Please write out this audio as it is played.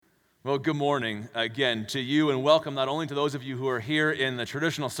Well, good morning again to you, and welcome not only to those of you who are here in the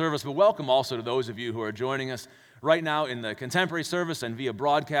traditional service, but welcome also to those of you who are joining us right now in the contemporary service and via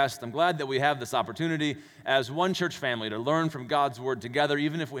broadcast. I'm glad that we have this opportunity as one church family to learn from God's Word together,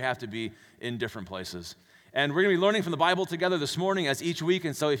 even if we have to be in different places. And we're going to be learning from the Bible together this morning as each week,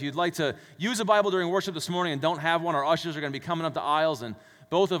 and so if you'd like to use a Bible during worship this morning and don't have one, our ushers are going to be coming up the aisles and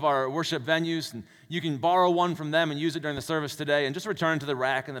both of our worship venues, and you can borrow one from them and use it during the service today, and just return to the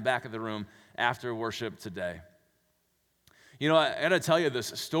rack in the back of the room after worship today. You know, I got to tell you this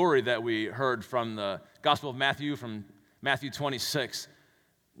story that we heard from the Gospel of Matthew, from Matthew 26.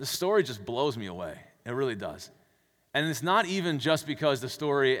 The story just blows me away. It really does. And it's not even just because the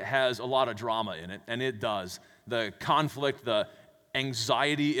story has a lot of drama in it, and it does. The conflict, the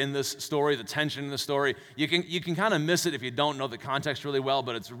anxiety in this story, the tension in the story, you can kind of miss it if you don't know the context really well,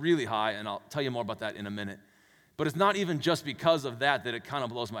 but it's really high, and I'll tell you more about that in a minute. But it's not even just because of that it kind of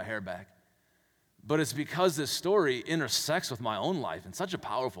blows my hair back. But it's because this story intersects with my own life in such a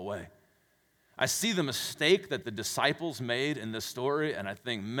powerful way. I see the mistake that the disciples made in this story, and I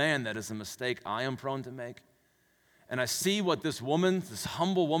think, man, that is a mistake I am prone to make. And I see what this woman, this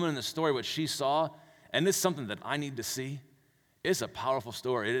humble woman in the story, what she saw, and it's something that I need to see. It's a powerful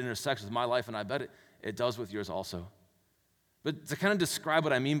story. It intersects with my life, and I bet it does with yours also. But to kind of describe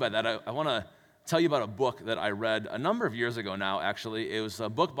what I mean by that, I want to tell you about a book that I read a number of years ago now, actually. It was a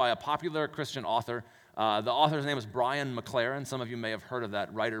book by a popular Christian author. The author's name is Brian McLaren. Some of you may have heard of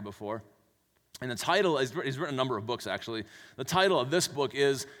that writer before. And the title, he's written a number of books, actually. The title of this book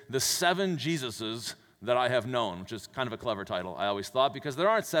is The 7 Jesuses That I Have Known, which is kind of a clever title, I always thought, because there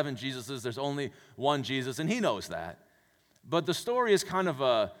aren't 7 Jesuses, there's only one Jesus, and he knows that. But the story is kind of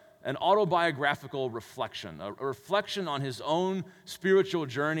an autobiographical reflection, a reflection on his own spiritual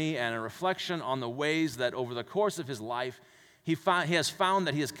journey and a reflection on the ways that over the course of his life, he has found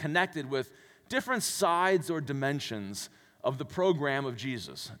that he has connected with different sides or dimensions of the program of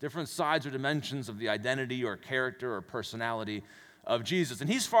Jesus, different sides or dimensions of the identity or character or personality of Jesus. And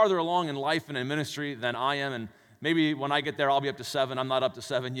he's farther along in life and in ministry than I am, and maybe when I get there, I'll be up to 7. I'm not up to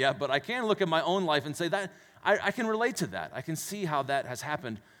 7 yet, but I can look at my own life and say that I can relate to that. I can see how that has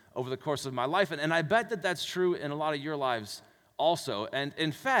happened over the course of my life, and I bet that that's true in a lot of your lives also. And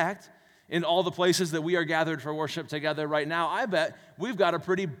in fact, in all the places that we are gathered for worship together right now, I bet we've got a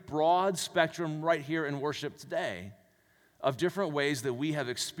pretty broad spectrum right here in worship today of different ways that we have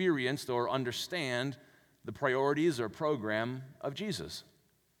experienced or understand the priorities or program of Jesus.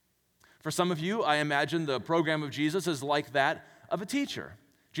 For some of you, I imagine the program of Jesus is like that of a teacher.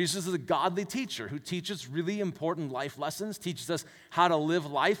 Jesus is a godly teacher who teaches really important life lessons, teaches us how to live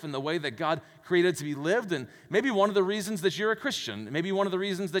life in the way that God created to be lived. And maybe one of the reasons that you're a Christian, maybe one of the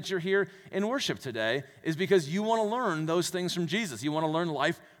reasons that you're here in worship today is because you want to learn those things from Jesus. You want to learn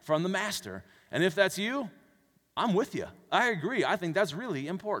life from the Master. And if that's you, I'm with you. I agree. I think that's really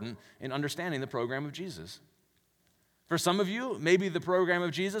important in understanding the program of Jesus. For some of you, maybe the program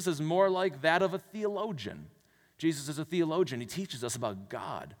of Jesus is more like that of a theologian. Jesus is a theologian. He teaches us about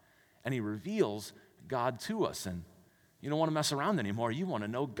God, and he reveals God to us. And you don't want to mess around anymore. You want to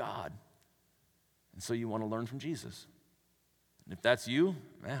know God. And so you want to learn from Jesus. And if that's you,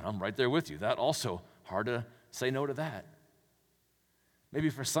 man, I'm right there with you. That also, hard to say no to that.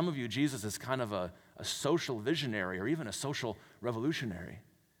 Maybe for some of you, Jesus is kind of a social visionary or even a social revolutionary.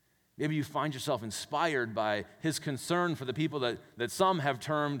 Maybe you find yourself inspired by his concern for the people that some have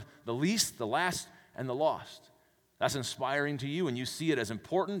termed the least, the last, and the lost. That's inspiring to you, and you see it as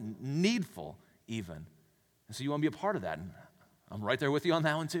important, needful even. And so you want to be a part of that, and I'm right there with you on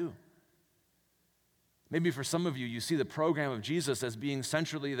that one too. Maybe for some of you, you see the program of Jesus as being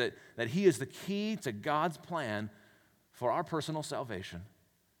centrally that he is the key to God's plan for our personal salvation.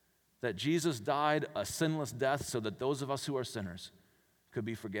 That Jesus died a sinless death so that those of us who are sinners could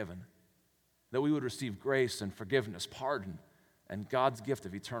be forgiven. That we would receive grace and forgiveness, pardon, and God's gift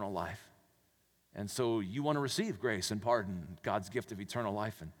of eternal life. And so you want to receive grace and pardon, God's gift of eternal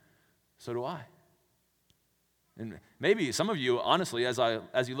life, and so do I. And maybe some of you, honestly, as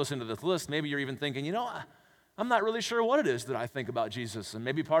you listen to this list, maybe you're even thinking, I'm not really sure what it is that I think about Jesus. And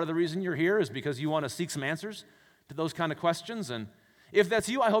maybe part of the reason you're here is because you want to seek some answers to those kind of questions. And if that's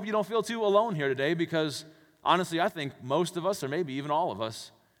you, I hope you don't feel too alone here today, because honestly, I think most of us, or maybe even all of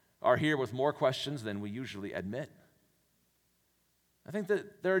us, are here with more questions than we usually admit. I think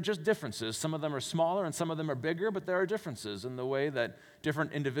that there are just differences. Some of them are smaller and some of them are bigger, but there are differences in the way that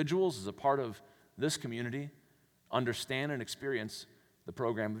different individuals as a part of this community understand and experience the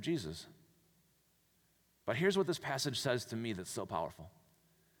program of Jesus. But here's what this passage says to me that's so powerful.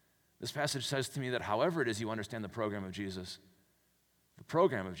 This passage says to me that however it is you understand the program of Jesus, The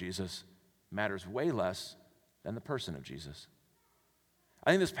program of Jesus matters way less than the person of Jesus. I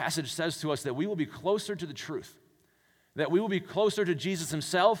think this passage says to us that we will be closer to the truth, that we will be closer to Jesus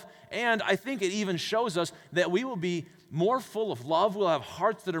himself, and I think it even shows us that we will be more full of love, we'll have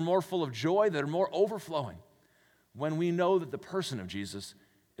hearts that are more full of joy, that are more overflowing, when we know that the person of Jesus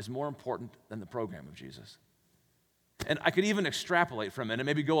is more important than the program of Jesus. And I could even extrapolate from it and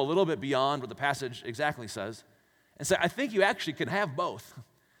maybe go a little bit beyond what the passage exactly says and say, I think you actually can have both,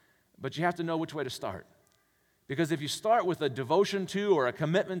 but you have to know which way to start. Because if you start with a devotion to or a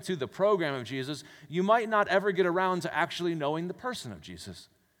commitment to the program of Jesus, you might not ever get around to actually knowing the person of Jesus.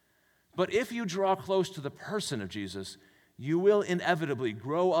 But if you draw close to the person of Jesus, you will inevitably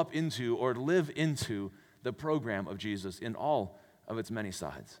grow up into or live into the program of Jesus in all of its many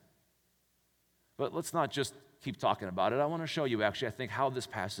sides. But let's not just keep talking about it. I want to show you actually, I think, how this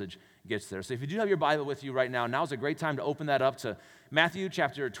passage gets there. So if you do have your Bible with you right now, now's a great time to open that up to Matthew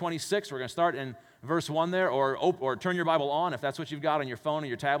chapter 26. We're going to start in verse 1 there, or turn your Bible on if that's what you've got on your phone or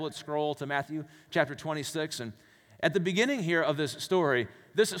your tablet. Scroll to Matthew chapter 26. And at the beginning here of this story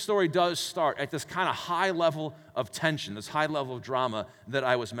does start at this kind of high level of tension, this high level of drama that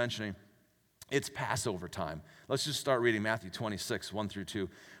I was mentioning. It's Passover time. Let's just start reading Matthew 26, 1 through 2.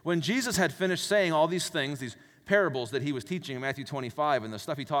 When Jesus had finished saying all these things, these parables that he was teaching in Matthew 25 and the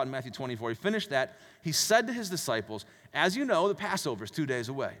stuff he taught in Matthew 24, he finished that. He said to his disciples, as you know, the Passover is 2 days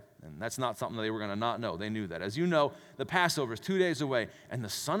away. And that's not something they were going to not know. They knew that. As you know, the Passover is 2 days away, and the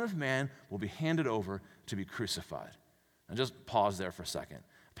Son of Man will be handed over to be crucified. And just pause there for a second.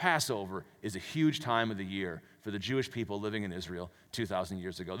 Passover is a huge time of the year for the Jewish people living in Israel 2,000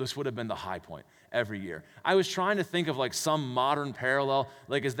 years ago. This would have been the high point every year. I was trying to think of like some modern parallel,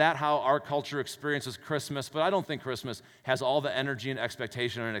 like is that how our culture experiences Christmas? But I don't think Christmas has all the energy and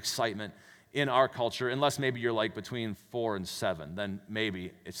expectation and excitement in our culture, unless maybe you're like between 4 and 7, then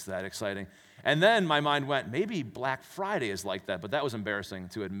maybe it's that exciting. And then my mind went, maybe Black Friday is like that, but that was embarrassing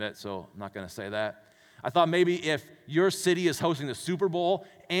to admit, so I'm not going to say that. I thought maybe if your city is hosting the Super Bowl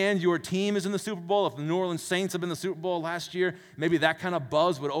and your team is in the Super Bowl, if the New Orleans Saints have been in the Super Bowl last year, maybe that kind of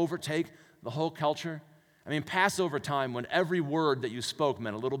buzz would overtake the whole culture. I mean, Passover time, when every word that you spoke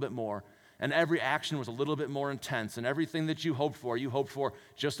meant a little bit more, and every action was a little bit more intense, and everything that you hoped for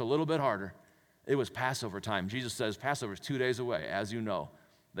just a little bit harder. It was Passover time. Jesus says Passover is 2 days away, as you know.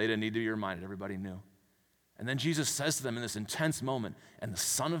 They didn't need to be reminded. Everybody knew. And then Jesus says to them in this intense moment, and the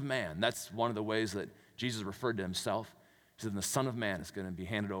Son of Man, that's one of the ways that Jesus referred to himself. He said, the Son of Man is going to be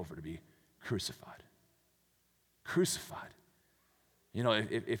handed over to be crucified. Crucified. You know,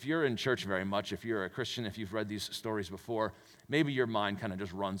 if you're in church very much, if you're a Christian, if you've read these stories before, maybe your mind kind of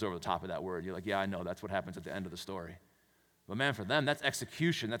just runs over the top of that word. You're like, yeah, I know, that's what happens at the end of the story. But man, for them, that's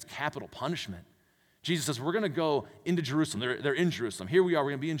execution, that's capital punishment. Jesus says, we're going to go into Jerusalem. They're in Jerusalem. Here we are,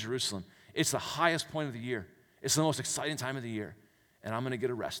 we're going to be in Jerusalem. It's the highest point of the year. It's the most exciting time of the year. And I'm going to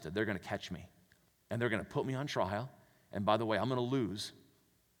get arrested. They're going to catch me. And they're going to put me on trial. And by the way, I'm going to lose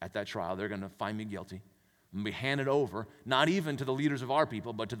at that trial. They're going to find me guilty. I'm going to be handed over, not even to the leaders of our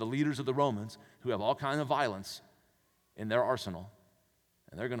people, but to the leaders of the Romans who have all kinds of violence in their arsenal.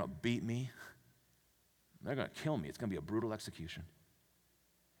 And they're going to beat me. They're going to kill me. It's going to be a brutal execution.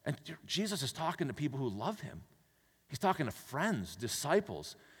 And Jesus is talking to people who love him. He's talking to friends,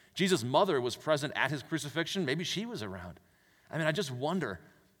 disciples. Jesus' mother was present at his crucifixion. Maybe she was around. I mean, I just wonder,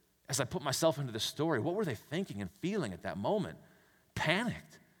 as I put myself into this story, what were they thinking and feeling at that moment?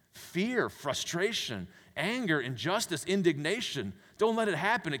 Panicked, fear, frustration, anger, injustice, indignation. Don't let it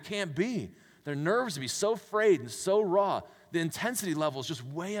happen. It can't be. Their nerves would be so frayed and so raw. The intensity level is just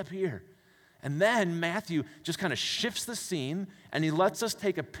way up here. And then Matthew just kind of shifts the scene, and he lets us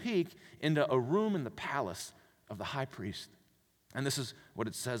take a peek into a room in the palace of the high priest. And this is what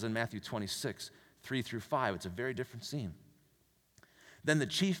it says in Matthew 26, 3 through 5. It's a very different scene. Then the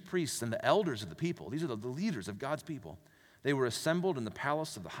chief priests and the elders of the people, these are the leaders of God's people, they were assembled in the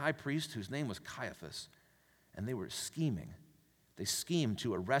palace of the high priest, whose name was Caiaphas, and they were scheming. They schemed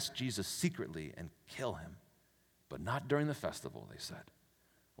to arrest Jesus secretly and kill him, but not during the festival, they said,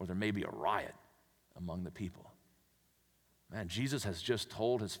 or there may be a riot among the people. Man, Jesus has just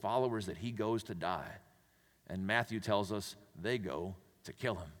told his followers that he goes to die, and Matthew tells us they go to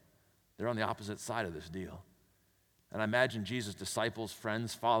kill him. They're on the opposite side of this deal. And I imagine Jesus' disciples,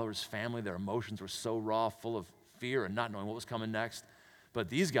 friends, followers, family, their emotions were so raw, full of fear and not knowing what was coming next. But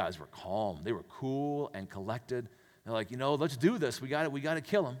these guys were calm. They were cool and collected. They're like, let's do this. We got to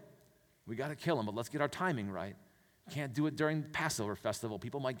kill him. We got to kill him, but let's get our timing right. Can't do it during the Passover festival.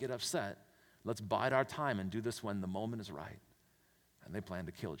 People might get upset. Let's bide our time and do this when the moment is right. And they plan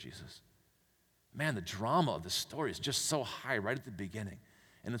to kill Jesus. Man, the drama of the story is just so high right at the beginning.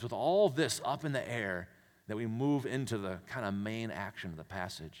 And it's with all this up in the air that we move into the kind of main action of the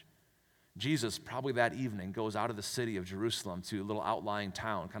passage. Jesus, probably that evening, goes out of the city of Jerusalem to a little outlying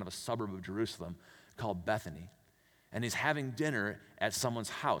town, kind of a suburb of Jerusalem, called Bethany. And he's having dinner at someone's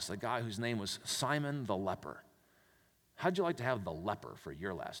house, a guy whose name was Simon the leper. How'd you like to have the leper for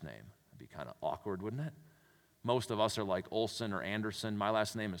your last name? That'd be kind of awkward, wouldn't it? Most of us are like Olson or Anderson. My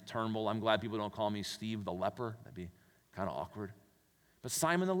last name is Turnbull. I'm glad people don't call me Steve the leper. That'd be kind of awkward. But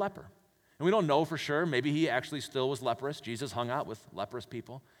Simon the leper. And we don't know for sure. Maybe he actually still was leprous. Jesus hung out with leprous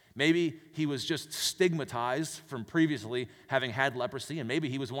people. Maybe he was just stigmatized from previously having had leprosy, and maybe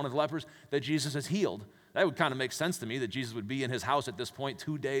he was one of the lepers that Jesus has healed. That would kind of make sense to me, that Jesus would be in his house at this point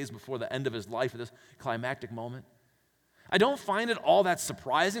 2 days before the end of his life at this climactic moment. I don't find it all that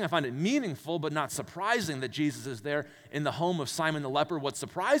surprising. I find it meaningful, but not surprising that Jesus is there in the home of Simon the leper. What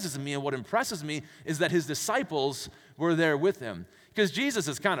surprises me and what impresses me is that his disciples were there with him. Because Jesus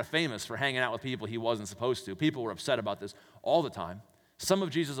is kind of famous for hanging out with people he wasn't supposed to. People were upset about this all the time. Some of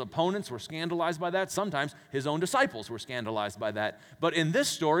Jesus' opponents were scandalized by that. Sometimes his own disciples were scandalized by that. But in this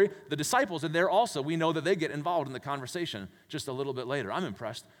story, the disciples are there also. We know that they get involved in the conversation just a little bit later. I'm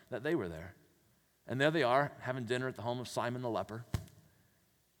impressed that they were there. And there they are, having dinner at the home of Simon the leper.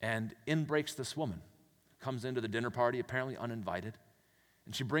 And in breaks this woman, comes into the dinner party, apparently uninvited.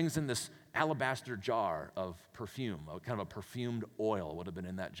 And she brings in this alabaster jar of perfume, kind of a perfumed oil would have been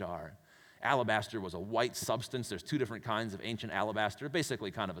in that jar. Alabaster was a white substance. There's 2 different kinds of ancient alabaster,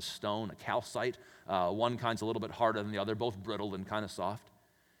 basically kind of a stone, a calcite. One kind's a little bit harder than the other, both brittle and kind of soft.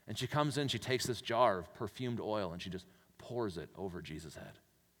 And she comes in, she takes this jar of perfumed oil, and she just pours it over Jesus' head.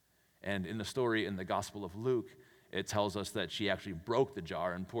 And in the story in the Gospel of Luke, it tells us that she actually broke the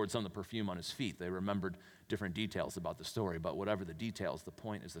jar and poured some of the perfume on his feet. They remembered different details about the story, but whatever the details, the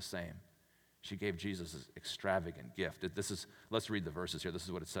point is the same. She gave Jesus this extravagant gift. Let's read the verses here. This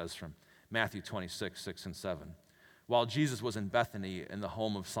is what it says from Matthew 26, 6 and 7. While Jesus was in Bethany in the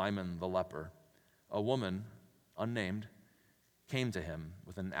home of Simon the leper, a woman, unnamed, came to him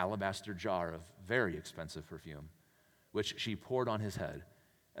with an alabaster jar of very expensive perfume, which she poured on his head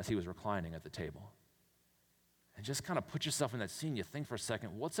as he was reclining at the table. And just kind of put yourself in that scene. You think for a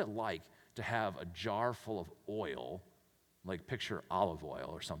second, what's it like to have a jar full of oil, like picture olive oil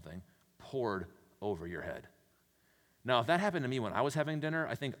or something, poured over your head? Now, if that happened to me when I was having dinner,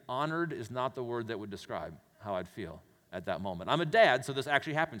 I think honored is not the word that would describe how I'd feel at that moment. I'm a dad, so this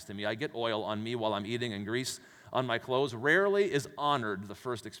actually happens to me. I get oil on me while I'm eating and grease on my clothes. Rarely is honored the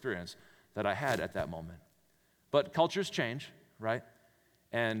first experience that I had at that moment. But cultures change, right?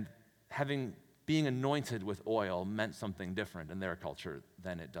 And being anointed with oil meant something different in their culture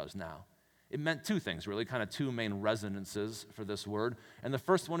than it does now. It meant 2 things, really, kind of 2 main resonances for this word. And the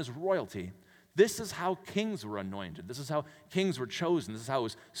first one is royalty. This is how kings were anointed. This is how kings were chosen. This is how it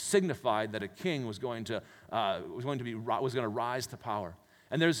was signified that a king was going to rise to power.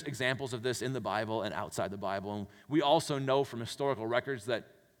 And there's examples of this in the Bible and outside the Bible. And we also know from historical records that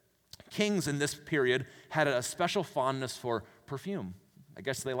kings in this period had a special fondness for perfume. I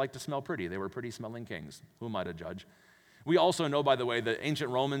guess they liked to smell pretty. They were pretty smelling kings. Who am I to judge? We also know, by the way, that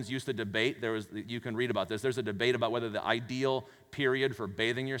ancient Romans used to debate. You can read about this. There's a debate about whether the ideal period for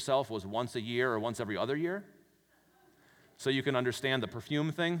bathing yourself was once a year or once every other year. So you can understand the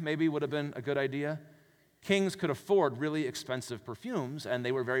perfume thing maybe would have been a good idea. Kings could afford really expensive perfumes, and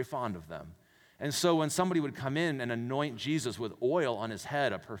they were very fond of them. And so when somebody would come in and anoint Jesus with oil on his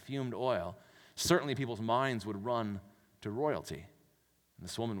head, a perfumed oil, certainly people's minds would run to royalty. And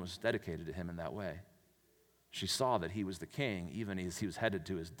this woman was dedicated to him in that way. She saw that he was the king even as he was headed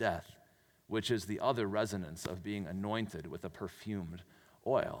to his death, which is the other resonance of being anointed with a perfumed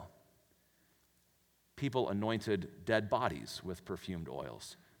oil. People anointed dead bodies with perfumed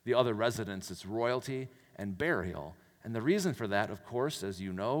oils. The other resonance is royalty and burial. And the reason for that, of course, as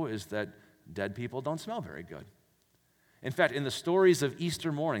you know, is that dead people don't smell very good. In fact, in the stories of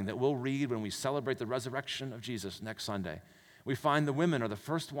Easter morning that we'll read when we celebrate the resurrection of Jesus next Sunday, we find the women are the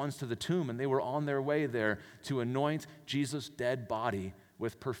first ones to the tomb, and they were on their way there to anoint Jesus' dead body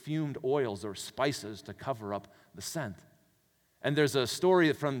with perfumed oils or spices to cover up the scent. And there's a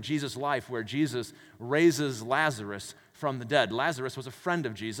story from Jesus' life where Jesus raises Lazarus from the dead. Lazarus was a friend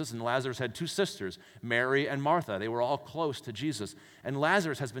of Jesus, and Lazarus had 2 sisters, Mary and Martha. They were all close to Jesus. And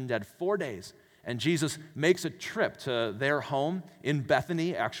Lazarus has been dead 4 days. And Jesus makes a trip to their home in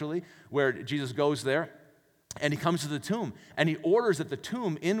Bethany, actually, where Jesus goes there. And he comes to the tomb, and he orders that the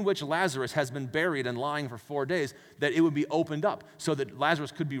tomb in which Lazarus has been buried and lying for 4 days, that it would be opened up so that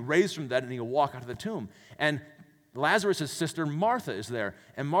Lazarus could be raised from the dead and he would walk out of the tomb. And Lazarus' sister Martha is there.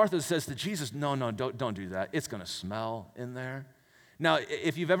 And Martha says to Jesus, no, don't do that. It's going to smell in there. Now,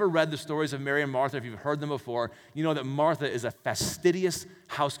 if you've ever read the stories of Mary and Martha, if you've heard them before, you know that Martha is a fastidious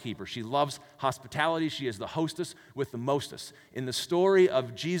housekeeper. She loves hospitality. She is the hostess with the mostest. In the story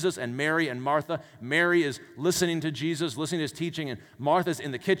of Jesus and Martha, Mary is listening to Jesus, listening to his teaching, and Martha's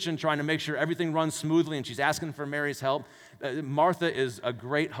in the kitchen trying to make sure everything runs smoothly, and she's asking for Mary's help. Martha is a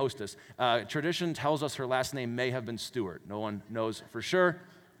great hostess. Tradition tells us her last name may have been Stewart. No one knows for sure.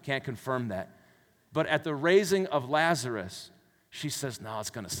 Can't confirm that. But at the raising of Lazarus, she says, no, it's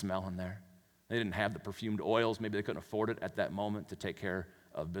going to smell in there. They didn't have the perfumed oils. Maybe they couldn't afford it at that moment to take care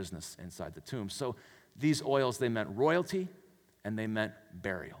of business inside the tomb. So these oils, they meant royalty and they meant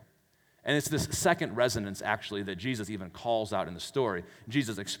burial. And it's this second resonance, actually, that Jesus even calls out in the story.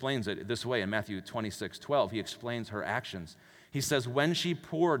 Jesus explains it this way in Matthew 26:12. He explains her actions. He says, when she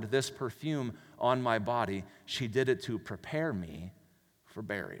poured this perfume on my body, she did it to prepare me for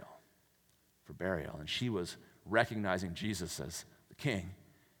burial. For burial. And she was recognizing Jesus as the king,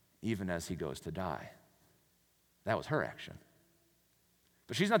 even as he goes to die. That was her action.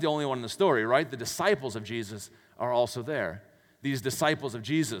 But she's not the only one in the story, right? The disciples of Jesus are also there. These disciples of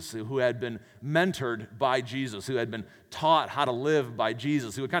Jesus who had been mentored by Jesus, who had been taught how to live by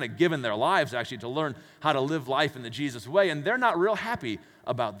Jesus, who had kind of given their lives actually to learn how to live life in the Jesus way, and they're not real happy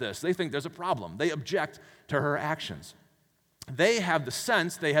about this. They think there's a problem. They object to her actions. They have the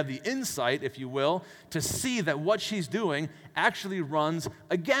sense, they have the insight, if you will, to see that what she's doing actually runs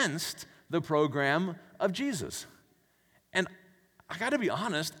against the program of Jesus. And I got to be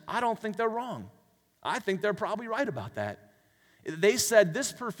honest, I don't think they're wrong. I think they're probably right about that. They said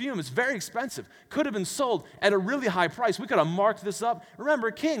this perfume is very expensive, could have been sold at a really high price. We could have marked this up.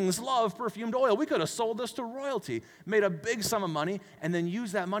 Remember, kings love perfumed oil. We could have sold this to royalty, made a big sum of money, and then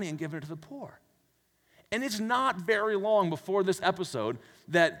used that money and given it to the poor. And it's not very long before this episode,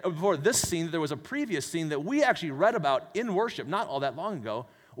 before this scene, that there was a previous scene that we actually read about in worship not all that long ago,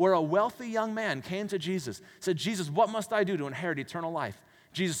 where a wealthy young man came to Jesus, said, Jesus, what must I do to inherit eternal life?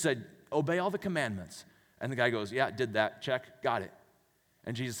 Jesus said, obey all the commandments. And the guy goes, yeah, did that, check, got it.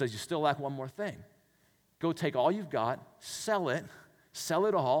 And Jesus says, you still lack one more thing. Go take all you've got, sell it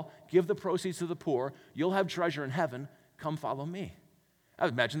all, give the proceeds to the poor, you'll have treasure in heaven, come follow me. I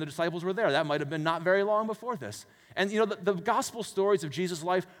would imagine the disciples were there. That might have been not very long before this. And you know, the gospel stories of Jesus'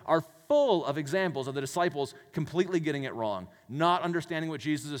 life are full of examples of the disciples completely getting it wrong, not understanding what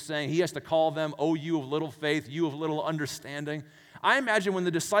Jesus is saying. He has to call them, oh, you of little faith, you of little understanding. I imagine when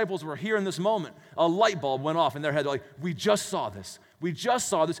the disciples were here in this moment, a light bulb went off in their head. They're like, we just saw this. We just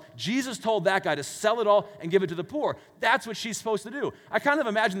saw this. Jesus told that guy to sell it all and give it to the poor. That's what she's supposed to do. I kind of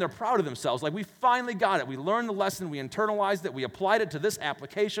imagine they're proud of themselves. Like, we finally got it. We learned the lesson. We internalized it. We applied it to this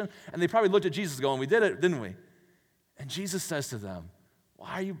application. And they probably looked at Jesus going, we did it, didn't we? And Jesus says to them,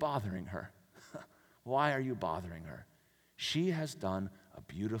 why are you bothering her? Why are you bothering her? She has done a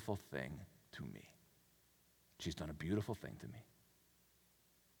beautiful thing to me. She's done a beautiful thing to me.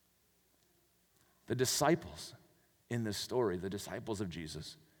 The disciples in this story, the disciples of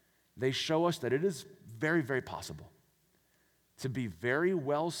Jesus, they show us that it is very, very possible to be very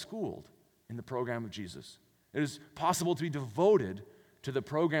well schooled in the program of Jesus. It is possible to be devoted to the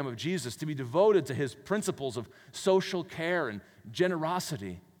program of Jesus, to be devoted to his principles of social care and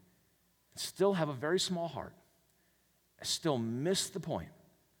generosity, and still have a very small heart, and still miss the point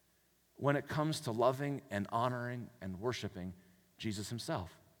when it comes to loving and honoring and worshiping Jesus himself.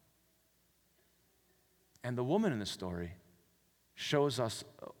 And the woman in this story shows us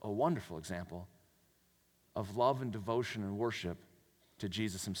a wonderful example of love and devotion and worship to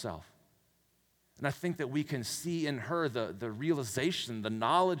Jesus himself. And I think that we can see in her the realization, the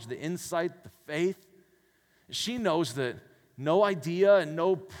knowledge, the insight, the faith. She knows that no idea and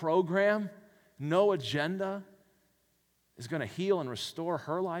no program, no agenda is going to heal and restore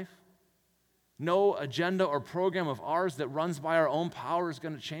her life. No agenda or program of ours that runs by our own power is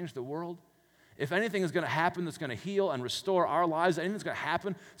going to change the world. If anything is going to happen that's going to heal and restore our lives, anything that's going to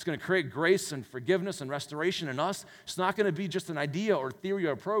happen, it's going to create grace and forgiveness and restoration in us. It's not going to be just an idea or theory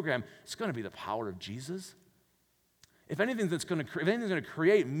or a program. It's going to be the power of Jesus. If anything's going to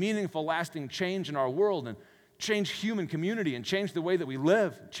create meaningful, lasting change in our world and change human community and change the way that we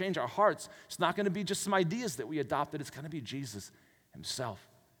live, change our hearts, it's not going to be just some ideas that we adopted. It's going to be Jesus himself.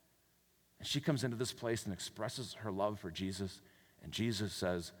 And she comes into this place and expresses her love for Jesus, and Jesus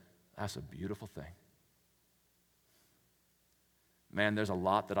says, that's a beautiful thing. Man, there's a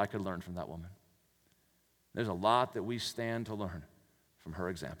lot that I could learn from that woman. There's a lot that we stand to learn from her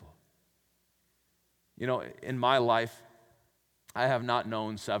example. You know, in my life, I have not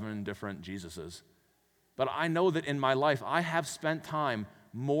known 7 different Jesuses. But I know that in my life, I have spent time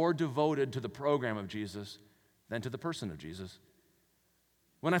more devoted to the program of Jesus than to the person of Jesus.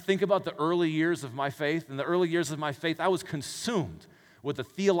 When I think about the early years of my faith, I was consumed with the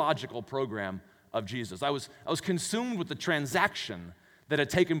theological program of Jesus. I was consumed with the transaction that had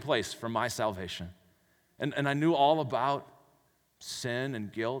taken place for my salvation. And I knew all about sin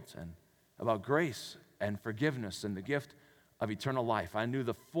and guilt and about grace and forgiveness and the gift of eternal life. I knew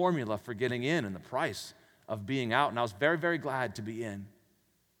the formula for getting in and the price of being out, and I was very, very glad to be in.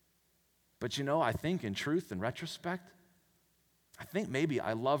 But I think in truth, in retrospect, I think maybe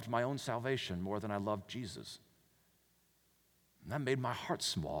I loved my own salvation more than I loved Jesus. And that made my heart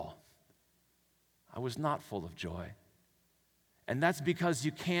small. I was not full of joy. And that's because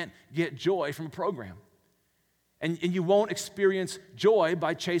you can't get joy from a program. And you won't experience joy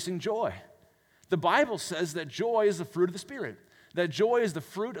by chasing joy. The Bible says that joy is the fruit of the Spirit, that joy is the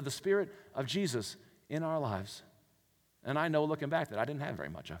fruit of the Spirit of Jesus in our lives. And I know looking back that I didn't have very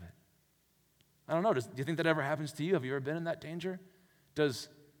much of it. I don't know, do you think that ever happens to you? Have you ever been in that danger? Does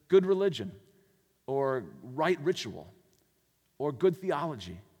good religion or right ritual or good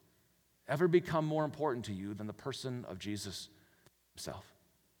theology ever become more important to you than the person of Jesus himself?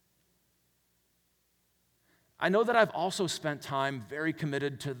 I know that I've also spent time very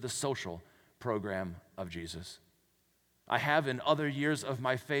committed to the social program of Jesus. I have, in other years of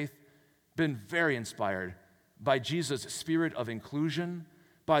my faith, been very inspired by Jesus' spirit of inclusion,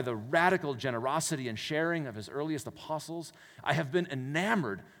 by the radical generosity and sharing of his earliest apostles. I have been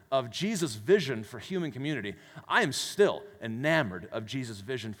enamored of Jesus' vision for human community. I am still enamored of Jesus'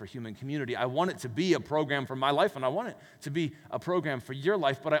 vision for human community. I want it to be a program for my life, and I want it to be a program for your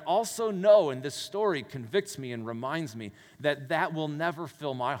life, but I also know, and this story convicts me and reminds me, that that will never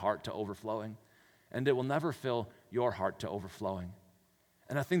fill my heart to overflowing, and it will never fill your heart to overflowing.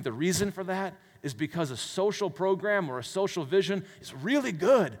 And I think the reason for that is because a social program or a social vision is really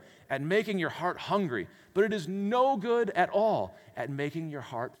good at making your heart hungry, but it is no good at all at making your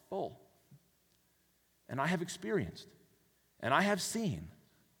heart full. And I have experienced, and I have seen,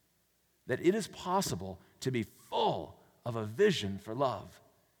 that it is possible to be full of a vision for love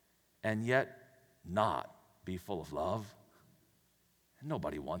and yet not be full of love. And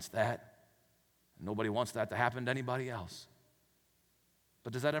nobody wants that. Nobody wants that to happen to anybody else.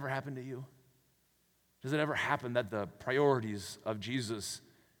 But does that ever happen to you? Does it ever happen that the priorities of Jesus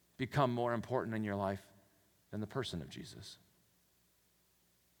become more important in your life than the person of Jesus?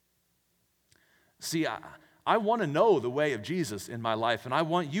 See, I want to know the way of Jesus in my life, and I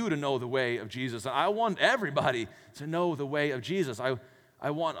want you to know the way of Jesus. I want everybody to know the way of Jesus. I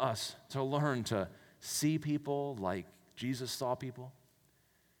want us to learn to see people like Jesus saw people,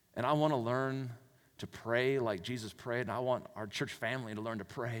 and I want to learn to pray like Jesus prayed, and I want our church family to learn to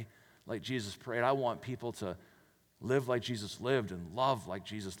pray like Jesus prayed. I want people to live like Jesus lived and love like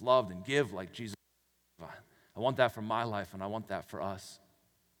Jesus loved and give like Jesus gave. I want that for my life, and I want that for us.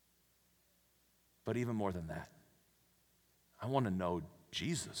 But even more than that, I want to know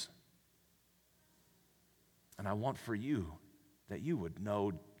Jesus. And I want for you that you would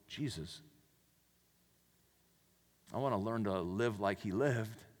know Jesus. I want to learn to live like he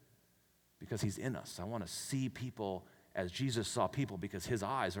lived because he's in us. I want to see people as Jesus saw people because his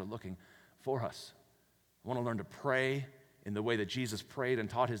eyes are looking for us. I want to learn to pray in the way that Jesus prayed and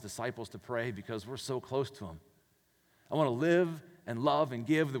taught his disciples to pray because we're so close to him. I want to live and love and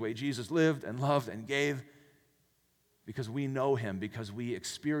give the way Jesus lived and loved and gave because we know him, because we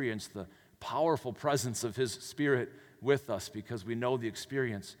experience the powerful presence of his Spirit with us, because we know the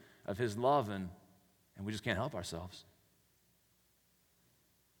experience of his love, and we just can't help ourselves.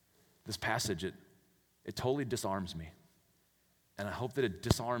 This passage, it totally disarms me. And I hope that it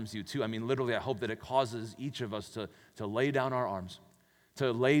disarms you too. I mean, literally, I hope that it causes each of us to lay down our arms,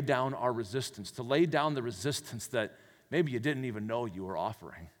 to lay down our resistance, to lay down the resistance that maybe you didn't even know you were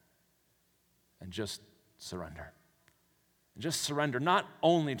offering, and just surrender. And just surrender not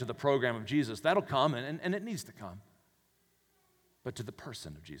only to the program of Jesus, that'll come, and it needs to come, but to the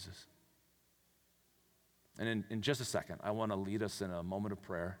person of Jesus. And in just a second, I want to lead us in a moment of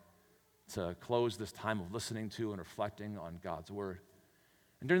prayer to close this time of listening to and reflecting on God's word.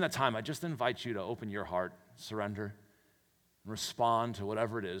 And during that time, I just invite you to open your heart, surrender, and respond to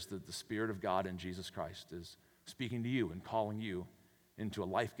whatever it is that the Spirit of God in Jesus Christ is speaking to you and calling you into a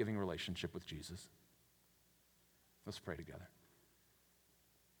life-giving relationship with Jesus. Let's pray together.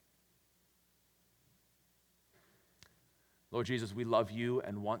 Lord Jesus, we love you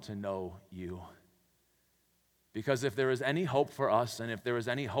and want to know you. Because if there is any hope for us and if there is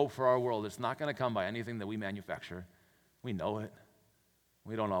any hope for our world, it's not going to come by anything that we manufacture. We know it.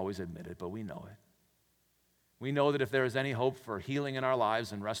 We don't always admit it, but we know it. We know that if there is any hope for healing in our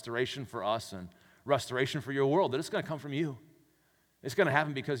lives and restoration for us and restoration for your world, that it's going to come from you. It's going to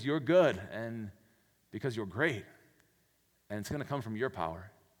happen because you're good and because you're great, and it's going to come from your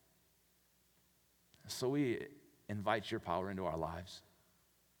power. So we invite your power into our lives.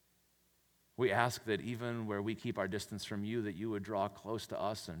 We ask that even where we keep our distance from you, that you would draw close to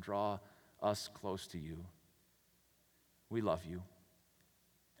us and draw us close to you. We love you,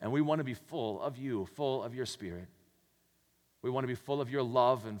 and we want to be full of you, full of your Spirit. We want to be full of your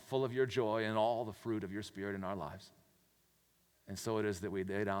love and full of your joy and all the fruit of your Spirit in our lives. And so it is that we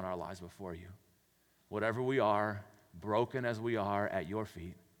lay down our lives before you. Whatever we are, broken as we are at your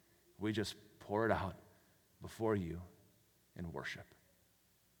feet, we just pour it out before you in worship.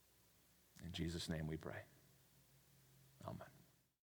 In Jesus' name we pray.